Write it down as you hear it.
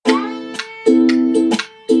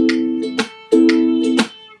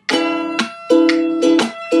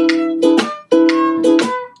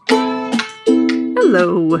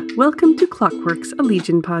Hello, welcome to Clockworks, a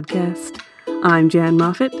Legion podcast. I'm Jan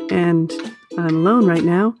Moffat, and I'm alone right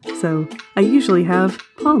now, so I usually have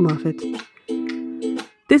Paul Moffat.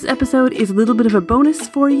 This episode is a little bit of a bonus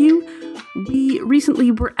for you. We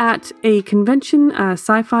recently were at a convention,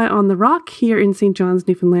 Sci-Fi On the Rock, here in St. John's,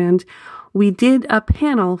 Newfoundland. We did a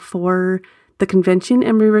panel for the convention,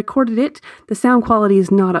 and we recorded it. The sound quality is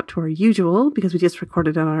not up to our usual, because we just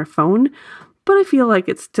recorded it on our phone, but I feel like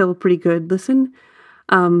it's still a pretty good listen.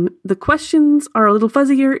 The questions are a little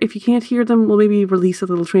fuzzier. If you can't hear them, we'll maybe release a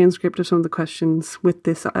little transcript of some of the questions with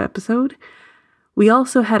this episode. We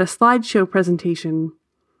also had a slideshow presentation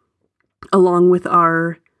along with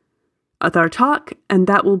our talk, and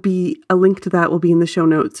that will be, a link to that will be in the show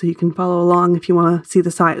notes, so you can follow along if you want to see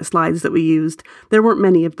the slides that we used. There weren't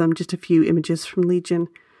many of them, just a few images from Legion.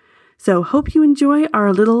 So hope you enjoy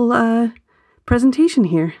our little presentation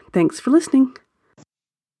here. Thanks for listening.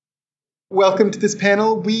 Welcome to this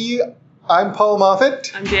panel. I'm Paul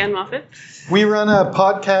Moffat. I'm Jan Moffat. We run a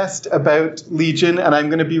podcast about Legion, and I'm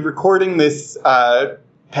going to be recording this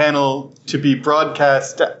panel to be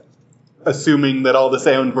broadcast, assuming that all the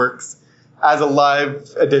sound works, as a live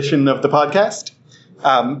edition of the podcast.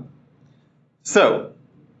 So,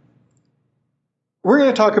 we're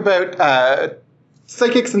going to talk about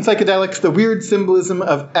psychics and psychedelics, the weird symbolism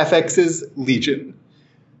of FX's Legion.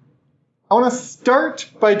 I want to start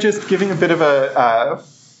by just giving a bit of a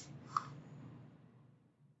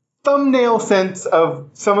thumbnail sense of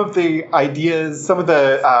some of the ideas, some of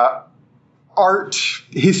the art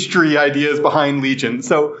history ideas behind Legion.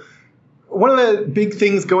 So one of the big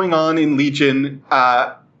things going on in Legion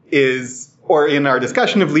is, or in our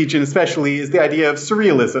discussion of Legion especially, is the idea of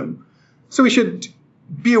surrealism. So we should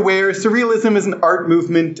be aware, surrealism is an art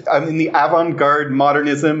movement in the avant-garde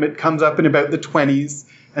modernism. It comes up in about the 20s.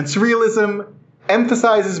 And surrealism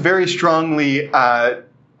emphasizes very strongly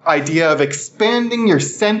idea of expanding your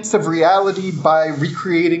sense of reality by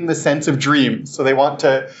recreating the sense of dreams. So they want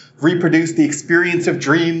to reproduce the experience of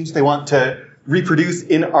dreams. They want to reproduce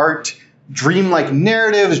in art dreamlike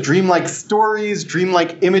narratives, dreamlike stories,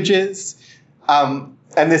 dreamlike images. And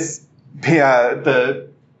this, the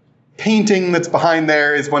painting that's behind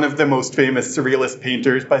there is one of the most famous surrealist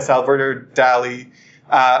painters by Salvador Dali.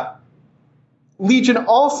 Legion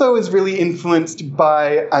also is really influenced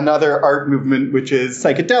by another art movement, which is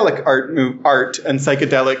psychedelic art and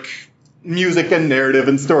psychedelic music and narrative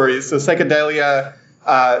and stories. So psychedelia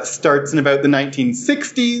starts in about the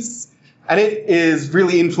 1960s, and it is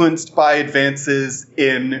really influenced by advances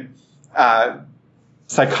in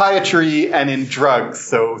psychiatry and in drugs.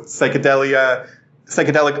 So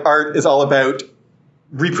psychedelic art is all about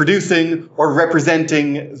reproducing or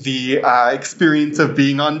representing the experience of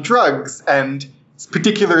being on drugs, and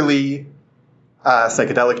particularly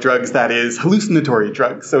psychedelic drugs, that is, hallucinatory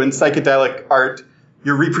drugs. So in psychedelic art,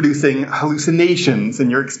 you're reproducing hallucinations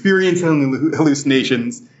and you're experiencing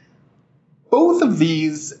hallucinations. Both of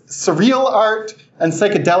these, surreal art and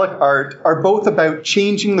psychedelic art, are both about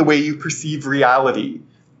changing the way you perceive reality,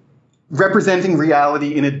 representing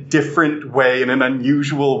reality in a different way, in an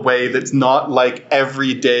unusual way that's not like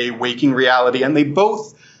everyday waking reality. And they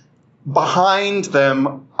both, behind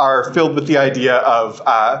them, are filled with the idea of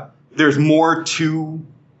there's more to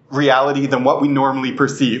reality than what we normally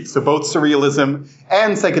perceive. So both surrealism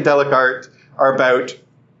and psychedelic art are about,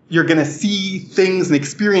 you're going to see things and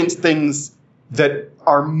experience things that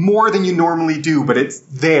are more than you normally do, but it's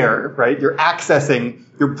there, right? You're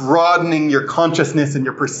broadening your consciousness and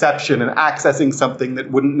your perception and accessing something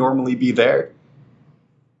that wouldn't normally be there.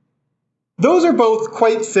 Those are both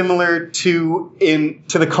quite similar to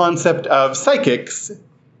the concept of psychics.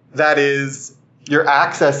 That is, you're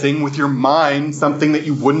accessing with your mind something that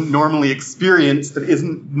you wouldn't normally experience, that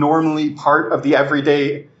isn't normally part of the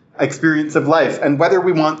everyday experience of life. And whether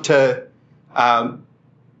we want to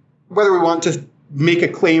make a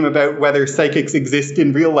claim about whether psychics exist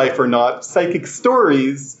in real life or not, psychic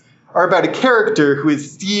stories are about a character who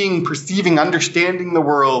is seeing, perceiving, understanding the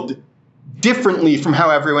world differently from how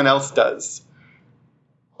everyone else does.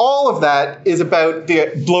 All of that is about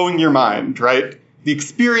blowing your mind, right? The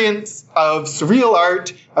experience of surreal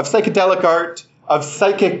art, of psychedelic art, of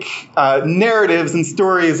psychic narratives and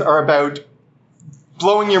stories are about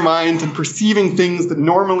blowing your mind and perceiving things that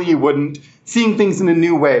normally you wouldn't, seeing things in a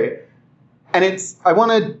new way. And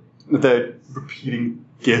the repeating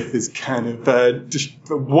GIF is kind of, just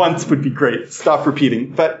once would be great. Stop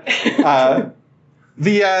repeating. But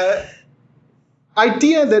the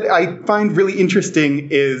idea that I find really interesting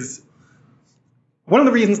is one of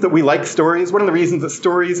the reasons that we like stories, one of the reasons that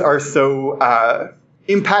stories are so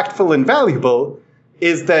impactful and valuable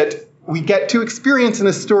is that we get to experience in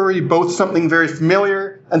a story both something very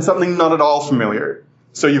familiar and something not at all familiar.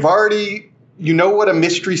 So you know what a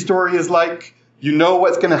mystery story is like, you know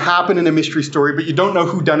what's going to happen in a mystery story, but you don't know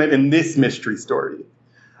who done it in this mystery story.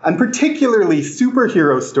 And particularly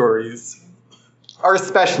superhero stories are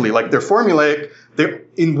especially, like, they're formulaic.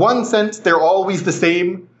 In one sense, they're always the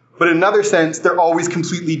same, but in another sense, they're always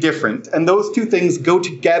completely different. And those two things go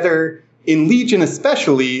together in Legion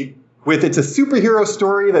especially, with it's a superhero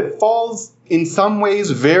story that falls in some ways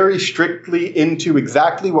very strictly into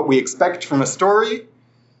exactly what we expect from a story,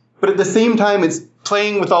 but at the same time, it's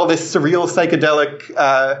playing with all this surreal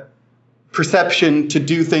psychedelic perception to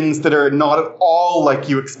do things that are not at all like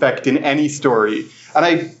you expect in any story. And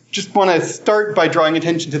I just want to start by drawing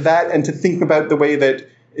attention to that and to think about the way that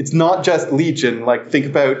it's not just Legion. Like, think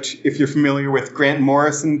about, if you're familiar with Grant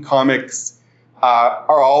Morrison comics,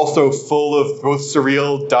 are also full of both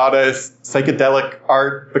surreal, Dadaist, psychedelic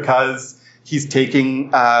art, because he's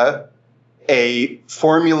taking a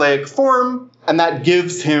formulaic form, and that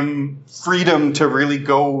gives him freedom to really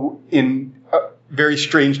go in very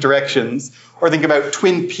strange directions. Or think about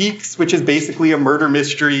Twin Peaks, which is basically a murder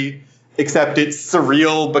mystery, except it's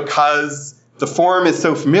surreal because the form is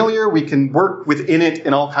so familiar, we can work within it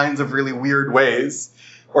in all kinds of really weird ways.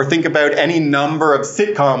 Or think about any number of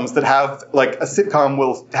sitcoms that have, like, a sitcom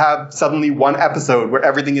will have suddenly one episode where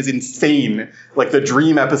everything is insane, like the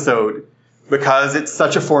Dream episode, because it's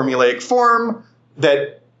such a formulaic form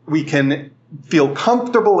that we can feel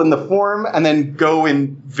comfortable in the form and then go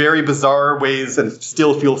in very bizarre ways and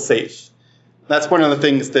still feel safe. That's one of the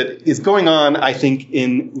things that is going on, I think,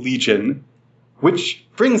 in Legion, which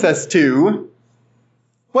brings us to...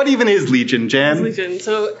 What even is Legion, Jan? Legion.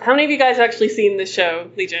 So how many of you guys have actually seen this show,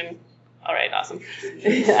 Legion? All right, awesome.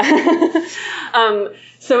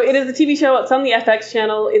 So it is a TV show. It's on the FX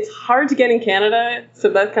channel. It's hard to get in Canada,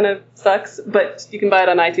 so that kind of sucks. But you can buy it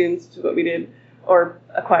on iTunes, which is what we did, or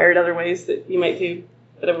acquire it other ways that you might do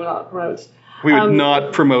that I will not promote. We would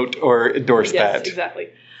not promote or endorse that. Yes, exactly.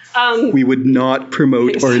 We would not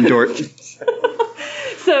promote or endorse.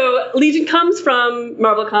 So Legion comes from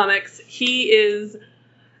Marvel Comics. He is...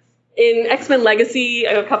 in X-Men Legacy,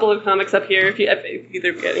 I have a couple of comics up here if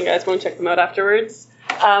either of you guys want to check them out afterwards.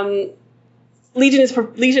 Legion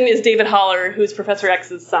is David Haller, who's Professor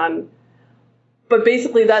X's son. But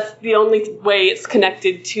basically that's the only way it's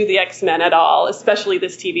connected to the X-Men at all, especially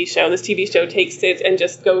this TV show. This TV show takes it and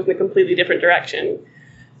just goes in a completely different direction.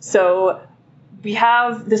 So we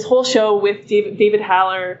have this whole show with David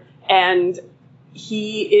Haller, and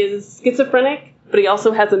he is schizophrenic, but he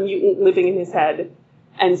also has a mutant living in his head.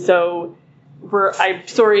 And so I'm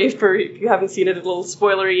sorry if you haven't seen it, a little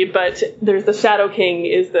spoilery, but there's the Shadow King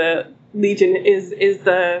the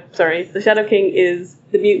Shadow King is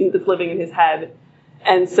the mutant that's living in his head.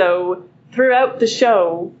 And so throughout the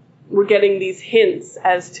show, we're getting these hints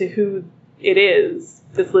as to who it is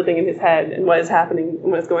that's living in his head and what is happening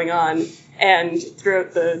and what is going on. And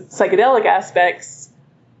throughout the psychedelic aspects,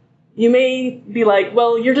 you may be like,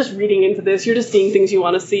 well, you're just reading into this, you're just seeing things you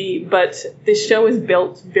want to see, but this show is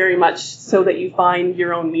built very much so that you find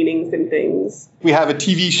your own meanings in things. We have a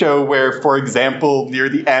TV show where, for example, near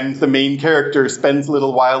the end, the main character spends a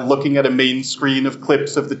little while looking at a main screen of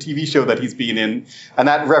clips of the TV show that he's been in, and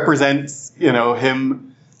that represents,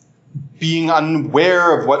 him being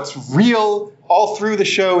unaware of what's real. All through the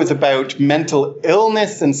show is about mental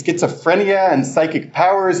illness and schizophrenia and psychic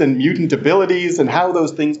powers and mutant abilities and how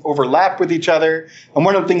those things overlap with each other. And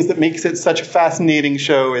one of the things that makes it such a fascinating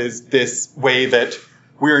show is this way that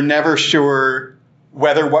we're never sure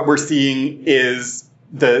whether what we're seeing is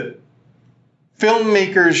the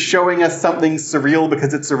filmmakers showing us something surreal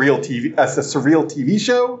because it's a surreal TV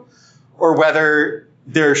show, or whether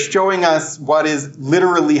they're showing us what is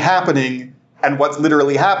literally happening. And what's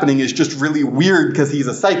literally happening is just really weird because he's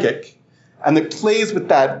a psychic. And it plays with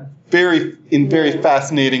that in very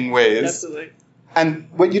fascinating ways. Absolutely. And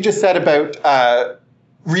what you just said about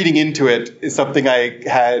reading into it is something I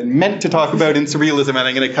had meant to talk about in surrealism, and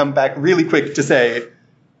I'm going to come back really quick to say,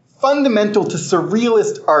 fundamental to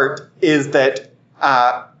surrealist art is that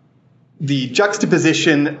the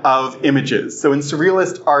juxtaposition of images. So in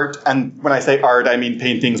surrealist art, and when I say art, I mean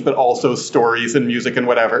paintings, but also stories and music and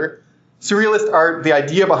whatever, surrealist art, the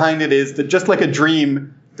idea behind it is that just like a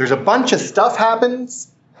dream, there's a bunch of stuff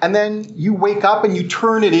happens, and then you wake up and you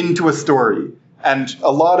turn it into a story. And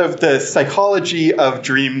a lot of the psychology of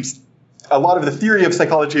dreams, a lot of the theory of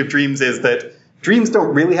psychology of dreams is that dreams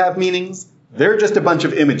don't really have meanings. They're just a bunch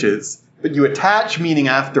of images, but you attach meaning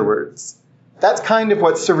afterwards. That's kind of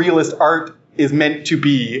what surrealist art is meant to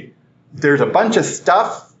be. There's a bunch of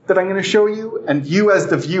stuff, that I'm going to show you, and you as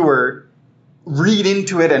the viewer read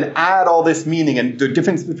into it and add all this meaning. And the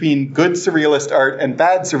difference between good surrealist art and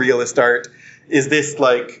bad surrealist art is this,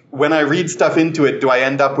 like, when I read stuff into it, do I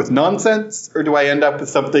end up with nonsense, or do I end up with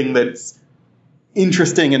something that's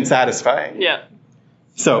interesting and satisfying? Yeah.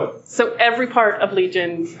 So every part of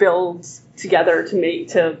Legion builds together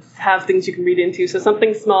to have things you can read into. So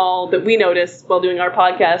something small that we noticed while doing our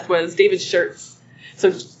podcast was David's shirts.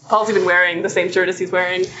 So Paul's even wearing the same shirt as he's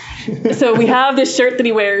wearing. So we have this shirt that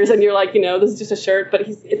he wears, and you're like, this is just a shirt, but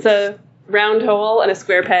it's a round hole and a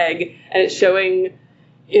square peg, and it's showing,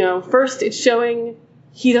 first it's showing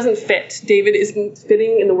he doesn't fit. David isn't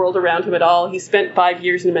fitting in the world around him at all. He spent 5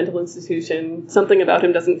 years in a mental institution. Something about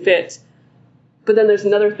him doesn't fit. But then there's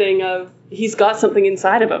another thing of he's got something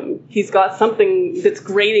inside of him. He's got something that's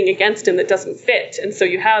grating against him that doesn't fit. And so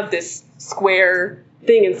you have this square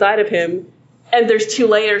thing inside of him, and there's 2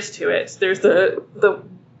 layers to it. There's the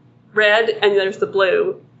red and there's the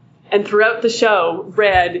blue. And throughout the show,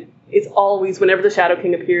 red is always, whenever the Shadow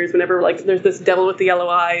King appears, whenever there's this devil with the yellow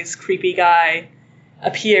eyes, creepy guy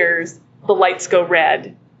appears, the lights go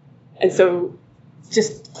red. And so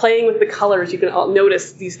just playing with the colors, you can all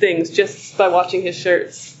notice these things just by watching his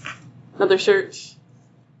shirts. Another shirt.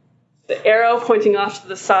 The arrow pointing off to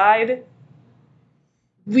the side.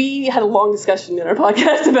 We had a long discussion in our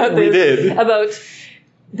podcast about this. We did. About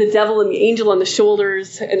the devil and the angel on the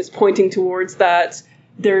shoulders, and it's pointing towards that.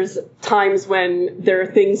 There's times when there are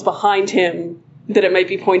things behind him that it might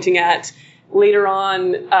be pointing at. Later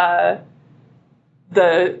on,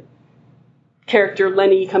 the character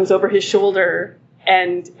Lenny comes over his shoulder,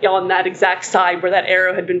 and on that exact side where that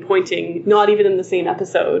arrow had been pointing, not even in the same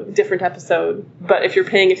episode, different episode, but if you're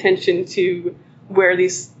paying attention to where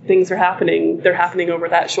these things are happening, they're happening over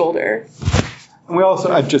that shoulder. And we also,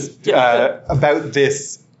 about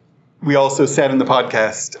this, we also said in the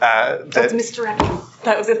podcast that... That's misdirection.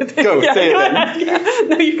 That was it. Go, say it then. Yeah.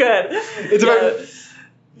 No, you could. It's about...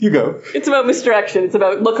 You go. It's about misdirection. It's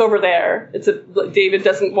about look over there. David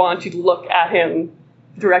doesn't want you to look at him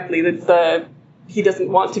directly. He doesn't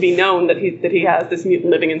want to be known that he has this mutant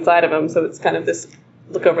living inside of him, so it's kind of this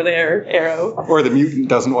look over there arrow. Or the mutant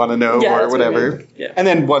doesn't want to know, or whatever. What yeah. And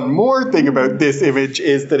then one more thing about this image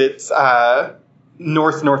is that it's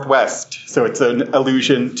north-northwest. So it's an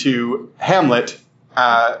allusion to Hamlet,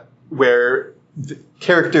 where the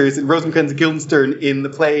characters in Rosencrantz and Guildenstern in the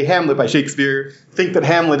play Hamlet by Shakespeare think that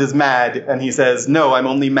Hamlet is mad, and he says, no, I'm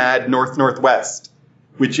only mad north-northwest,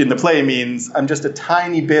 which in the play means I'm just a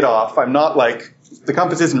tiny bit off. I'm not the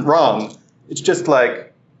compass isn't wrong. It's just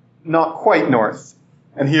not quite north.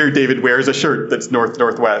 And here David wears a shirt that's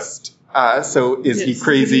north-northwest. So is he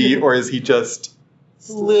crazy, or is he just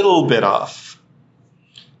a little bit off?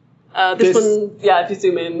 This one, if you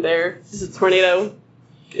zoom in there, this is tornado.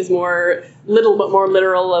 Is more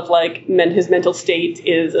literal of his mental state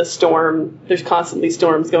is a storm. There's constantly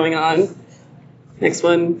storms going on. Next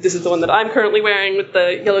one, this is the one that I'm currently wearing with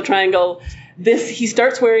the yellow triangle. He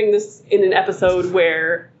starts wearing this in an episode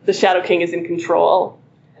where the Shadow King is in control.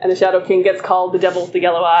 And the Shadow King gets called the devil with the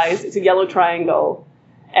yellow eyes. It's a yellow triangle.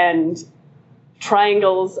 And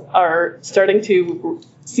triangles are starting to...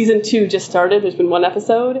 Season 2 just started. There's been 1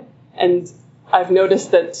 episode. And I've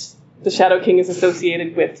noticed that the Shadow King is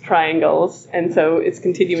associated with triangles. And so it's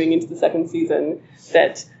continuing into the 2nd season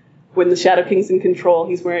that when the Shadow King's in control,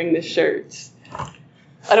 he's wearing this shirt.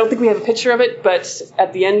 I don't think we have a picture of it, but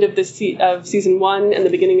at the end of season 1 and the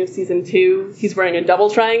beginning of season 2, he's wearing a double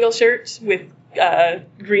triangle shirt with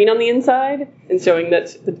green on the inside, and showing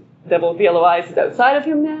that the devil with the yellow eyes is outside of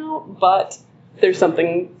him now, but there's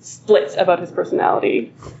something split about his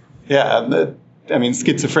personality. Yeah,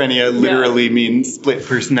 schizophrenia literally means split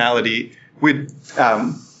personality.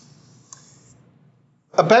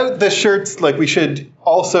 About the shirts, we should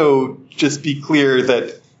also just be clear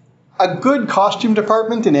that a good costume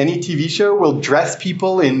department in any TV show will dress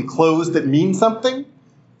people in clothes that mean something.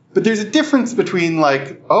 But there's a difference between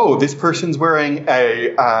this person's wearing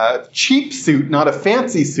a cheap suit, not a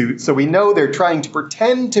fancy suit, so we know they're trying to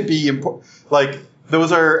pretend to be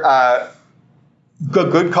those are a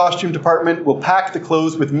good costume department will pack the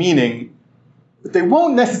clothes with meaning, but they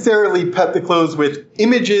won't necessarily pack the clothes with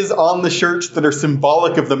images on the shirts that are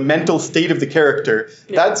symbolic of the mental state of the character.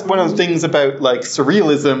 Yeah. That's one of the things about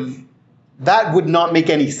surrealism that would not make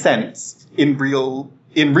any sense in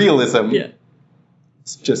realism. Yeah.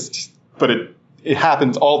 It's just, but it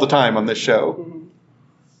happens all the time on this show. Mm-hmm.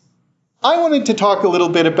 I wanted to talk a little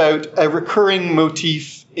bit about a recurring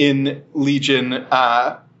motif in Legion,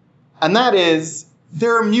 and that is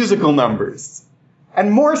there are musical numbers.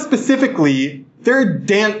 And more specifically, they're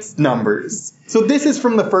dance numbers. So this is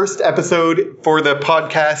from the first episode for the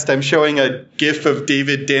podcast. I'm showing a GIF of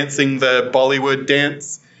David dancing the Bollywood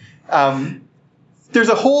dance. There's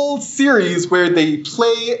a whole series where they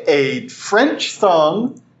play a French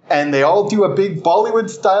song and they all do a big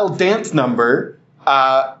Bollywood-style dance number.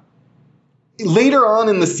 Later on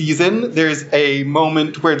in the season, there's a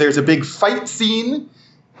moment where there's a big fight scene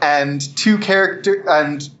and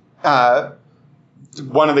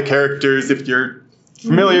one of the characters, if you're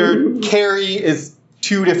familiar, Carrie is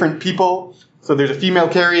two different people. So there's a female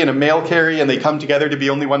Carrie and a male Carrie, and they come together to be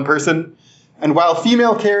only one person. And while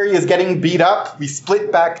female Carrie is getting beat up, we split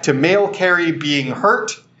back to male Carrie being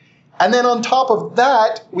hurt. And then on top of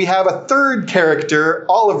that, we have a third character,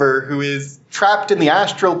 Oliver, who is trapped in the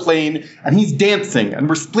astral plane, and he's dancing. And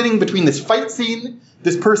we're splitting between this fight scene,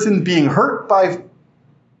 this person being hurt by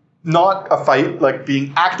not a fight, like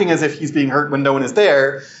acting as if he's being hurt when no one is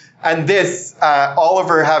there, and this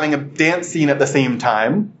Oliver having a dance scene at the same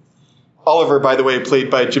time. Oliver, by the way,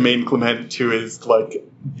 played by Jermaine Clement, who is like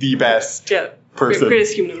the best person.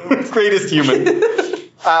 Greatest human in the world. Greatest human.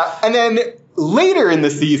 And then later in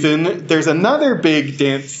the season, there's another big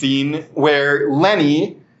dance scene where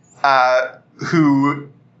Lenny, who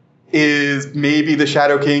is maybe the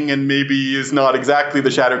Shadow King and maybe is not exactly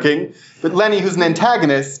the Shadow King, but Lenny, who's an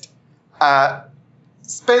antagonist,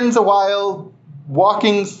 spends a while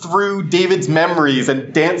walking through David's memories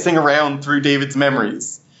and dancing around through David's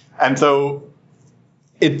memories. And so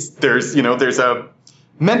there's a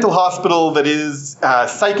mental hospital that is a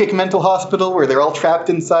psychic mental hospital where they're all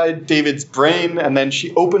trapped inside David's brain, and then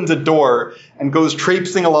she opens a door and goes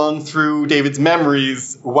traipsing along through David's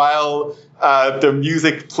memories while the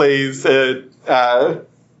music plays It's a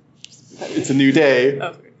New Day.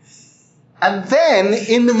 Okay. And then,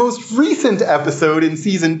 in the most recent episode in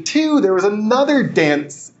season 2, there was another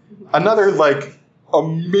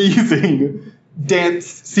amazing dance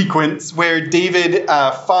sequence where David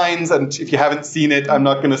finds, and if you haven't seen it, I'm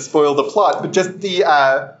not going to spoil the plot, but just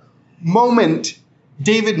the moment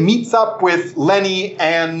David meets up with Lenny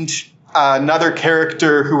and another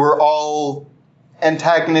character who are all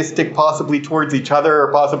antagonistic, possibly towards each other,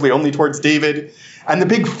 or possibly only towards David, and the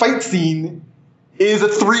big fight scene is a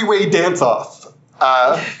 3-way dance-off.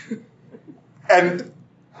 And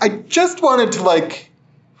I just wanted to,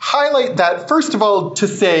 highlight that, first of all, to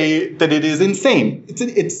say that it is insane.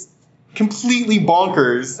 It's completely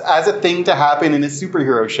bonkers as a thing to happen in a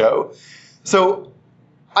superhero show. So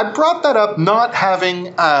I brought that up not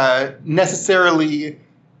having necessarily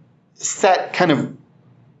set kind of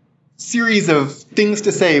series of things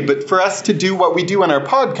to say, but for us to do what we do on our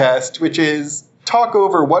podcast, which is talk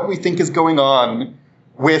over what we think is going on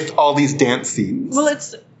with all these dance scenes. Well,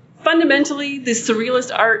 it's fundamentally the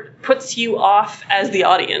surrealist art puts you off as the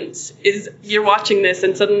audience. You're watching this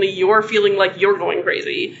and suddenly you're feeling like you're going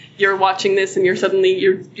crazy. You're watching this and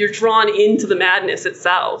you're drawn into the madness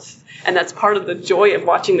itself. And that's part of the joy of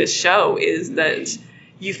watching this show, is that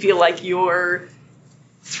you feel like you're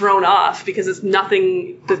thrown off because it's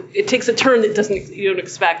nothing. It takes a turn that you don't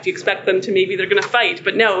expect. You expect them to, maybe they're going to fight,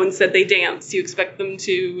 but no, instead they dance. You expect them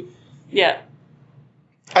to,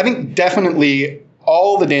 I think definitely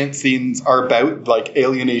all the dance scenes are about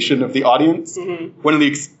alienation of the audience. Mm-hmm. One of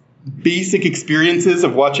the basic experiences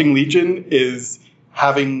of watching Legion is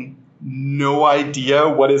having no idea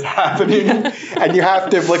what is happening, and you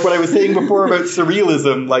have to, what I was saying before about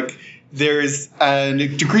surrealism, there's a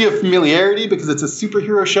degree of familiarity because it's a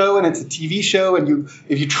superhero show and it's a TV show, and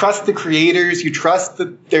if you trust the creators, you trust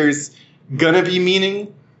that there's gonna be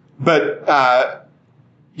meaning, but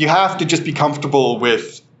you have to just be comfortable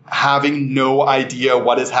with having no idea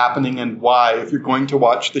what is happening and why if you're going to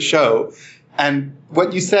watch the show. And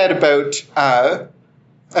what you said about,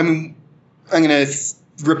 I'm going to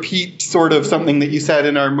repeat sort of something that you said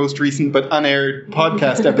in our most recent but unaired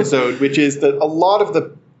podcast episode, which is that a lot of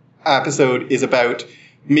the episode is about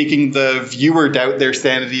making the viewer doubt their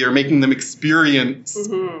sanity or making them experience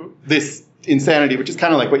this insanity, which is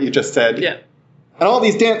kind of like what you just said. Yeah. And all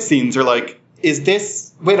these dance scenes are I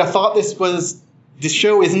thought this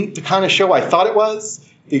show isn't the kind of show I thought it was.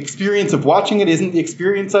 The experience of watching it isn't the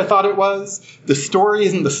experience I thought it was. The story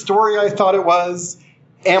isn't the story I thought it was.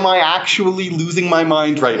 Am I actually losing my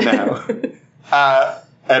mind right now?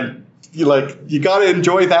 And you got to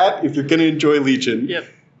enjoy that if you're going to enjoy Legion. Yep.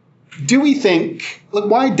 Do we think,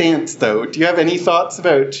 why dance though? Do you have any thoughts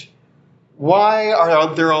about why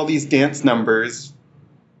are there all these dance numbers?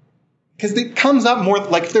 Because it comes up more,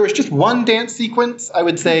 if there was just one dance sequence, I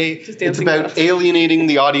would say it's about alienating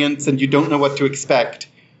the audience and you don't know what to expect.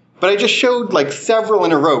 But I just showed like several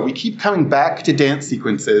in a row. We keep coming back to dance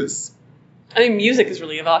sequences. I mean, music is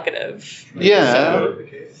really evocative. Yeah.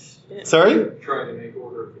 Sorry? Trying to make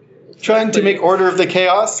order of the chaos. Trying to make order of the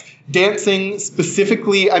chaos. Dancing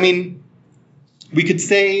specifically, I mean, we could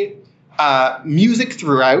say music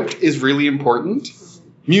throughout is really important.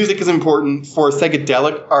 Music is important for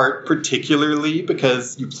psychedelic art particularly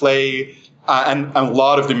because you play, and a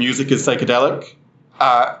lot of the music is psychedelic.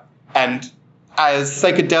 And as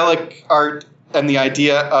psychedelic art and the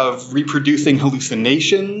idea of reproducing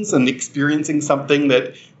hallucinations and experiencing something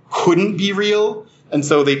that couldn't be real, and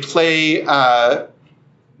so they play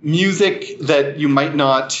music that you might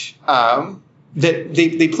not... that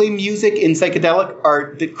they play music in psychedelic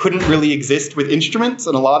art that couldn't really exist with instruments,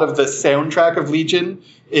 and a lot of the soundtrack of Legion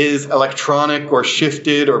is electronic or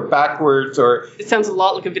shifted or backwards or... It sounds a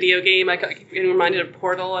lot like a video game. I got reminded of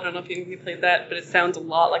Portal. I don't know if you played that, but it sounds a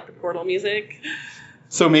lot like the Portal music.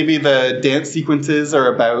 So maybe the dance sequences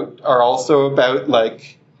are also about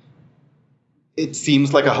like... It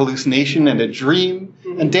seems like a hallucination and a dream.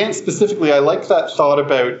 Mm-hmm. And dance specifically, I like that thought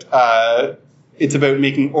about... it's about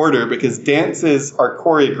making order because dances are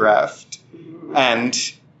choreographed. And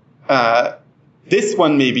this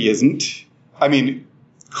one maybe isn't. I mean,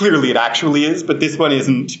 clearly it actually is, but this one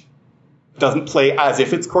doesn't play as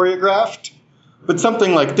if it's choreographed. But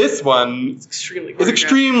something like this one is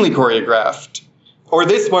extremely choreographed. Or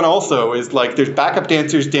this one also is like there's backup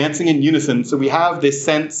dancers dancing in unison. So we have this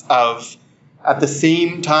sense of, at the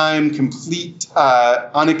same time, complete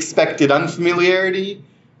unexpected unfamiliarity,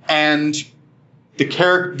 and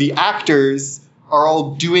the actors are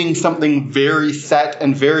all doing something very set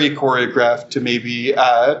and very choreographed to maybe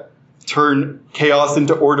turn chaos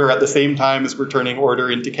into order at the same time as we're turning order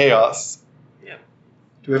into chaos. Yeah.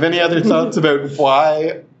 Do we have any other thoughts about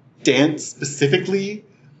why dance specifically?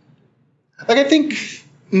 Like, I think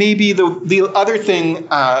maybe the other thing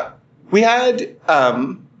we had...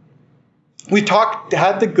 We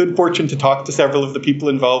had the good fortune to talk to several of the people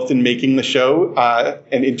involved in making the show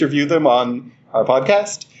and interview them on our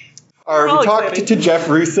podcast. We talked to Jeff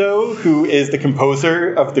Russo, who is the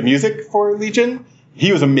composer of the music for Legion.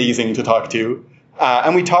 He was amazing to talk to.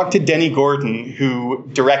 And we talked to Denny Gordon, who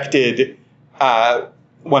directed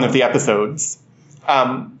one of the episodes.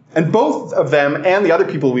 And both of them and the other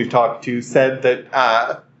people we've talked to said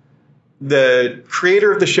that the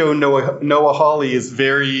creator of the show, Noah Hawley, is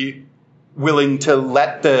very willing to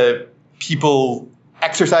let the people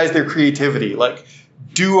exercise their creativity, like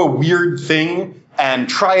do a weird thing and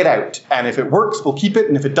try it out. And if it works, we'll keep it.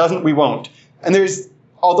 And if it doesn't, we won't. And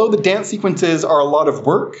although the dance sequences are a lot of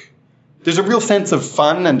work, there's a real sense of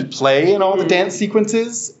fun and play in all the dance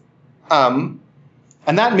sequences. And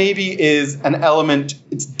that maybe is an element,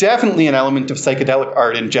 it's definitely an element of psychedelic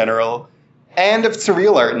art in general and of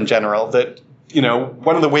surreal art in general, that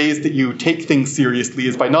one of the ways that you take things seriously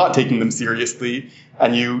is by not taking them seriously,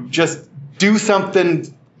 and you just do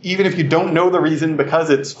something even if you don't know the reason because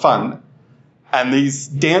it's fun. And these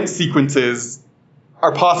dance sequences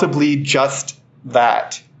are possibly just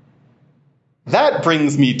that. That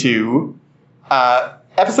brings me to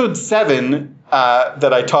episode 7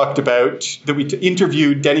 that I talked about, that we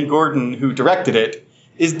interviewed Denny Gordon, who directed it,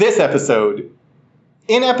 is this episode.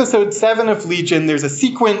 In episode 7 of Legion, there's a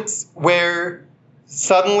sequence where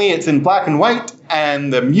suddenly it's in black and white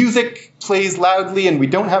and the music plays loudly and we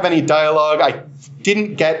don't have any dialogue. I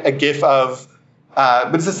didn't get a gif of,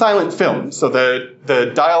 but it's a silent film. So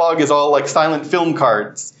the dialogue is all like silent film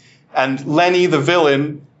cards. And Lenny, the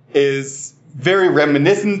villain, is very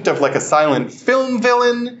reminiscent of like a silent film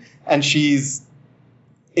villain. And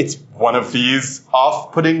it's one of these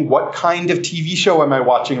off-putting, what kind of TV show am I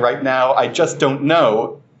watching right now? I just don't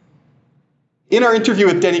know. In our interview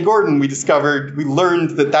with Denny Gordon, we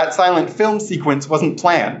learned that silent film sequence wasn't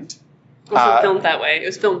planned. It wasn't filmed that way. It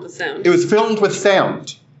was filmed with sound. It was filmed with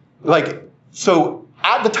sound. So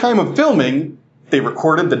at the time of filming, they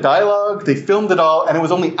recorded the dialogue, they filmed it all, and it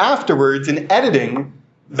was only afterwards in editing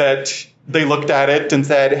that they looked at it and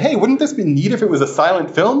said, hey, wouldn't this be neat if it was a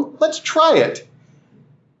silent film? Let's try it.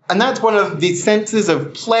 And that's one of the senses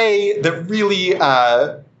of play that really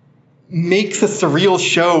makes a surreal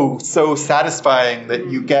show so satisfying, that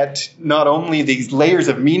you get not only these layers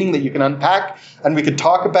of meaning that you can unpack and we could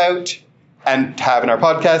talk about and have in our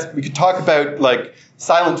podcast, we could talk about like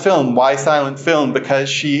silent film. Why silent film? Because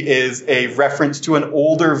she is a reference to an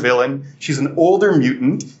older villain. She's an older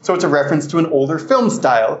mutant, so it's a reference to an older film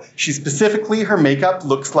style. Her makeup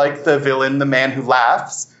looks like the villain, the man who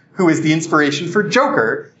laughs, who is the inspiration for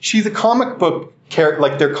Joker. She's a comic book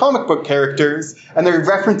like they're comic book characters, and they're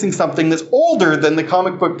referencing something that's older than the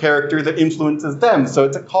comic book character that influences them. So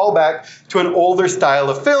it's a callback to an older style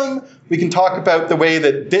of film. We can talk about the way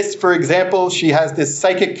that this, for example, she has this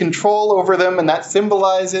psychic control over them, and that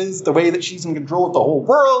symbolizes the way that she's in control of the whole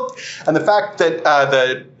world. And the fact that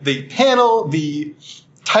the panel, the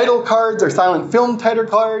title cards, or silent film title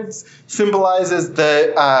cards, symbolizes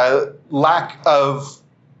the lack of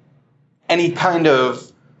any kind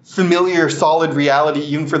of familiar, solid reality,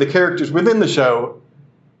 even for the characters within the show.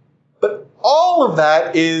 But all of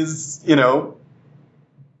that is, you know,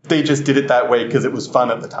 they just did it that way because it was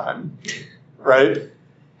fun at the time, right?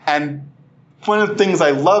 And one of the things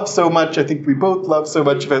I love so much, I think we both love so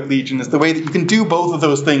much about Legion, is the way that you can do both of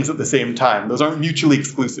those things at the same time. Those aren't mutually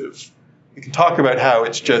exclusive. We can talk about how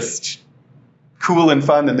it's just cool and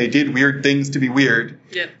fun and they did weird things to be weird.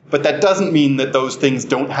 Yeah. But that doesn't mean that those things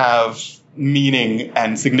don't have meaning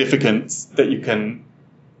and significance that you can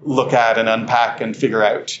look at and unpack and figure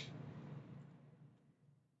out.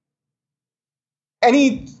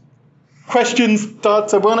 Any questions,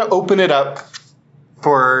 thoughts? I want to open it up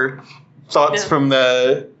for thoughts from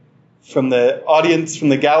the audience, from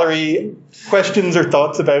the gallery. Questions or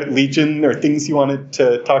thoughts about Legion or things you wanted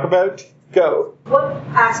to talk about? Go. What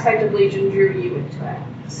aspect of Legion drew you into it?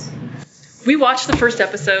 We watched the first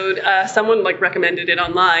episode. Someone recommended it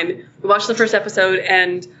online. We watched the first episode,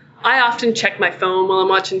 and I often check my phone while I'm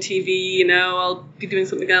watching TV. You know, I'll be doing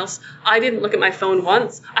something else. I didn't look at my phone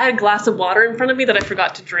once. I had a glass of water in front of me that I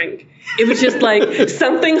forgot to drink. It was just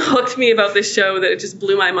something hooked me about this show that it just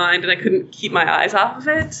blew my mind, and I couldn't keep my eyes off of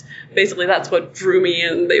it. Basically, that's what drew me,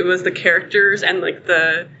 and it was the characters and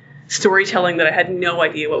the storytelling that I had no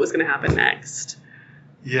idea what was going to happen next.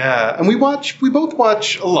 Yeah, and we both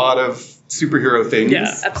watch a lot of superhero things.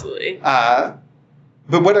 Yeah, absolutely.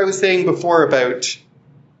 But what I was saying before about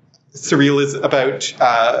surreal is about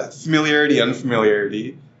familiarity,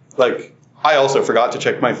 unfamiliarity. I also forgot to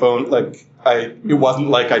check my phone. It wasn't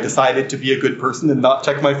like I decided to be a good person and not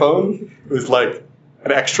check my phone. It was like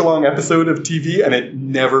an extra long episode of TV, and it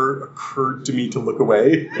never occurred to me to look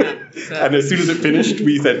away. Exactly. And as soon as it finished,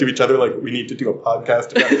 we said to each other, we need to do a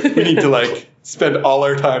podcast about it. We need to spend all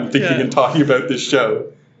our time thinking and talking about this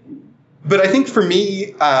show. But I think for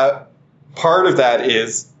me, part of that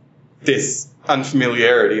is this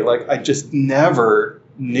unfamiliarity. I just never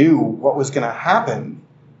knew what was going to happen.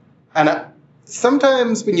 And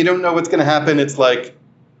sometimes when you don't know what's going to happen, it's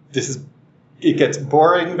it gets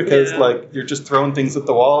boring because you're just throwing things at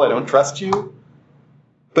the wall. I don't trust you.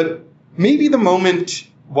 But maybe the moment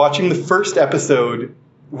watching the first episode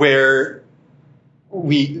where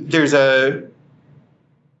there's a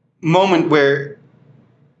moment where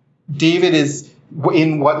David is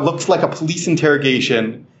in what looks like a police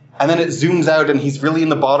interrogation, and then it zooms out and he's really in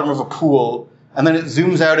the bottom of a pool, and then it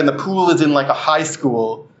zooms out and the pool is in a high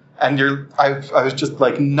school, and I was just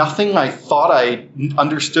nothing I thought I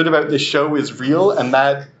understood about this show is real, and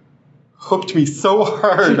that hooked me so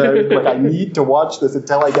hard. I was I need to watch this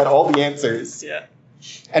until I get all the answers. Yeah.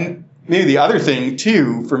 And maybe the other thing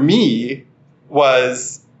too for me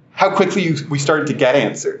was how quickly we started to get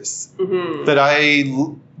answers. Mm-hmm. That I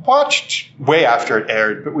watched way after it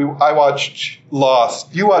aired, but I watched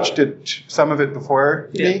Lost. You watched some of it before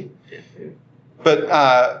me? Yeah.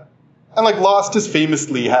 But and Lost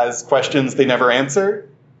famously has questions they never answer.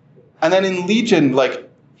 And then in Legion,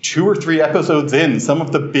 2 or 3 episodes in, some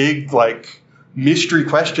of the big mystery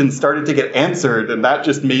questions started to get answered, and that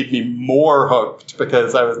just made me more hooked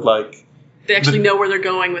because I was they actually know where they're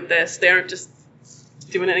going with this. They aren't just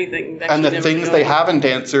doing anything. And the things they haven't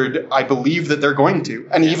answered, I believe that they're going to.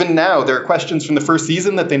 And even now, there are questions from the first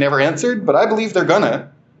season that they never answered, but I believe they're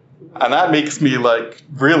gonna. And that makes me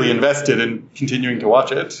really invested in continuing to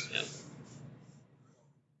watch it. Yeah.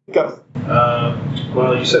 Go.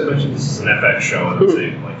 Well, you mentioned this is an FX show, and it's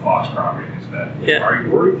a Fox property. Are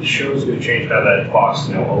you worried the show is going to change now that Fox,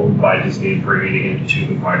 owned by Disney, bringing it into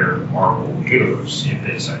the wider Marvel universe if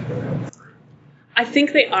they decide to go? I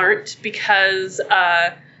think they aren't, because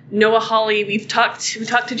Noah Hawley, we talked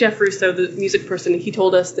to Jeff Russo, the music person, and he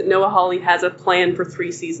told us that Noah Hawley has a plan for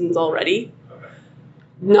 3 seasons already. Okay.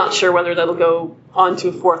 Not sure whether that'll go on to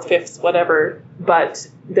a 4th, 5th, whatever, but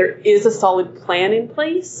there is a solid plan in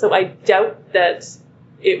place, so I doubt that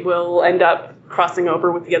it will end up crossing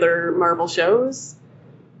over with the other Marvel shows.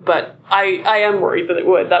 But I am worried that it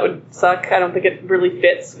would. That would suck. I don't think it really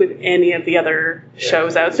fits with any of the other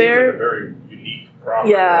shows out there. Like a very unique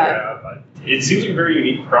property. Yeah. It seems like a very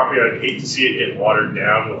unique property. I'd hate to see it get watered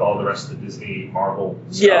down with all the rest of the Disney Marvel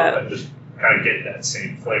stuff and just kind of get that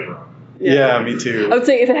same flavor on it. Yeah, me too. I would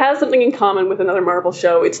say if it has something in common with another Marvel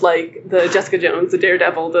show, it's like the Jessica Jones, the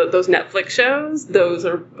Daredevil, those Netflix shows. Those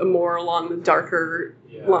are more along the darker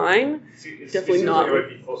line. Definitely not. It might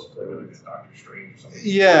be close to play with like Doctor Strange or something.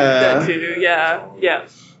 Yeah. That too. Yeah.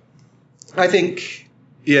 I think,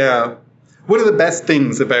 one of the best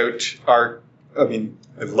things about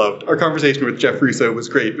I loved our conversation with Jeff Russo was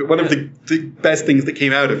great, but one of the best things that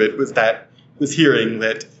came out of it was hearing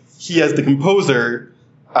that he, as the composer,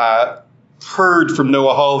 heard from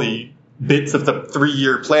Noah Hawley bits of the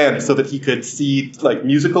 3-year plan so that he could see like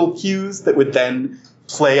musical cues that would then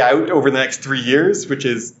play out over the next 3 years, which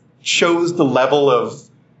shows the level of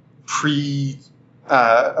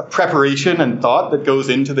preparation and thought that goes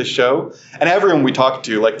into the show. And everyone we talked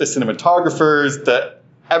to, like the cinematographers,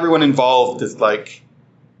 everyone involved is like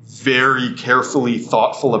very carefully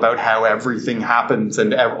thoughtful about how everything happens,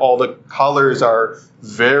 and all the colors are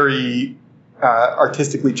very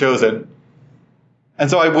artistically chosen. And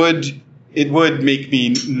so it would make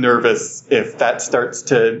me nervous if that starts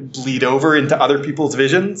to bleed over into other people's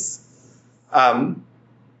visions.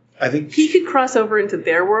 I think he could cross over into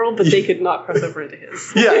their world, but they could not cross over into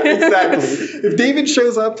his. Yeah, exactly. If David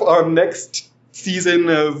shows up on next season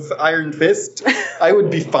of Iron Fist, I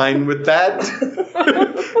would be fine with that.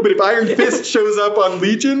 But if Iron Fist shows up on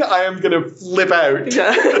Legion, I am going to flip out.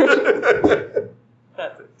 Yeah.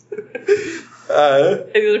 That's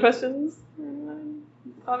it. Any other questions?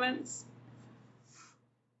 Comments?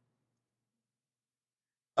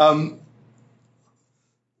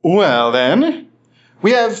 Well then,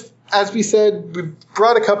 we have, as we said, we've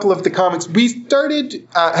brought a couple of the comics. We started,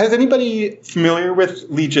 has anybody familiar with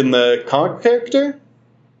Legion, the comic character?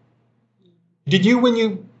 Did you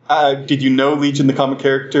know Legion, the comic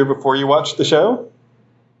character, before you watched the show?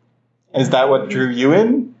 Is that what drew you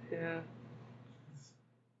in? Yeah.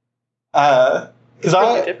 Because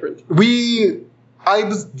I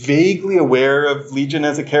was vaguely aware of Legion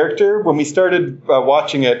as a character. When we started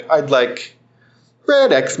watching it, I'd like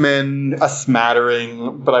read X-Men a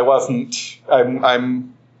smattering, but I wasn't.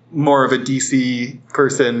 I'm more of a DC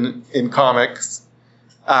person in comics,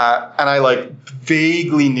 and I like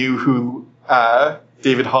vaguely knew who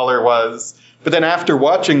David Haller was. But then after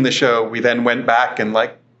watching the show, we then went back and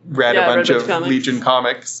like read a bunch of comics. Legion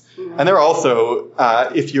comics, and they're also,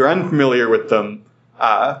 if you're unfamiliar with them,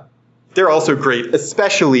 they're also great.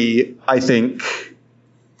 Especially, I think,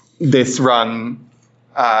 this run,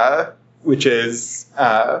 which is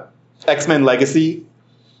X-Men Legacy.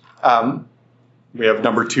 We have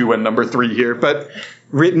number 2 and number 3 here, but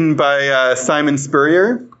written by Simon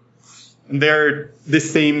Spurrier. They're the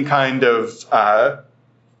same kind of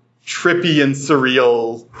trippy and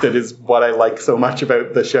surreal that is what I like so much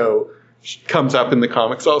about the show. Comes up in the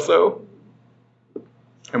comics also.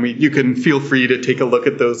 And you can feel free to take a look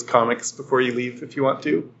at those comics before you leave if you want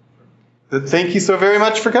to. But thank you so very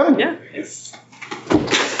much for coming. Yeah, thanks.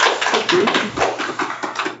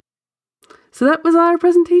 So that was our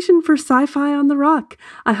presentation for Sci-Fi on the Rock.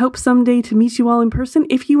 I hope someday to meet you all in person.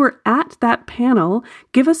 If you were at that panel,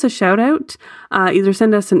 give us a shout out. Either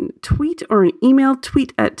send us a tweet or an email.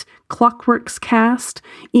 Tweet at ClockworksCast.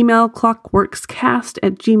 Email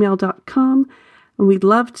clockworkscast@gmail.com. And we'd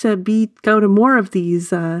love to go to more of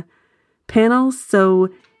these panels. So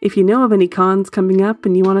if you know of any cons coming up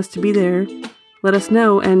and you want us to be there, let us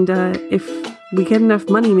know. And if we get enough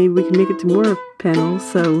money, maybe we can make it to more panels.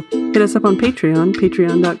 So hit us up on Patreon,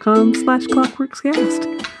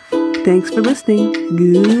 patreon.com/clockworkscast. Thanks for listening.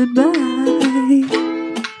 Goodbye.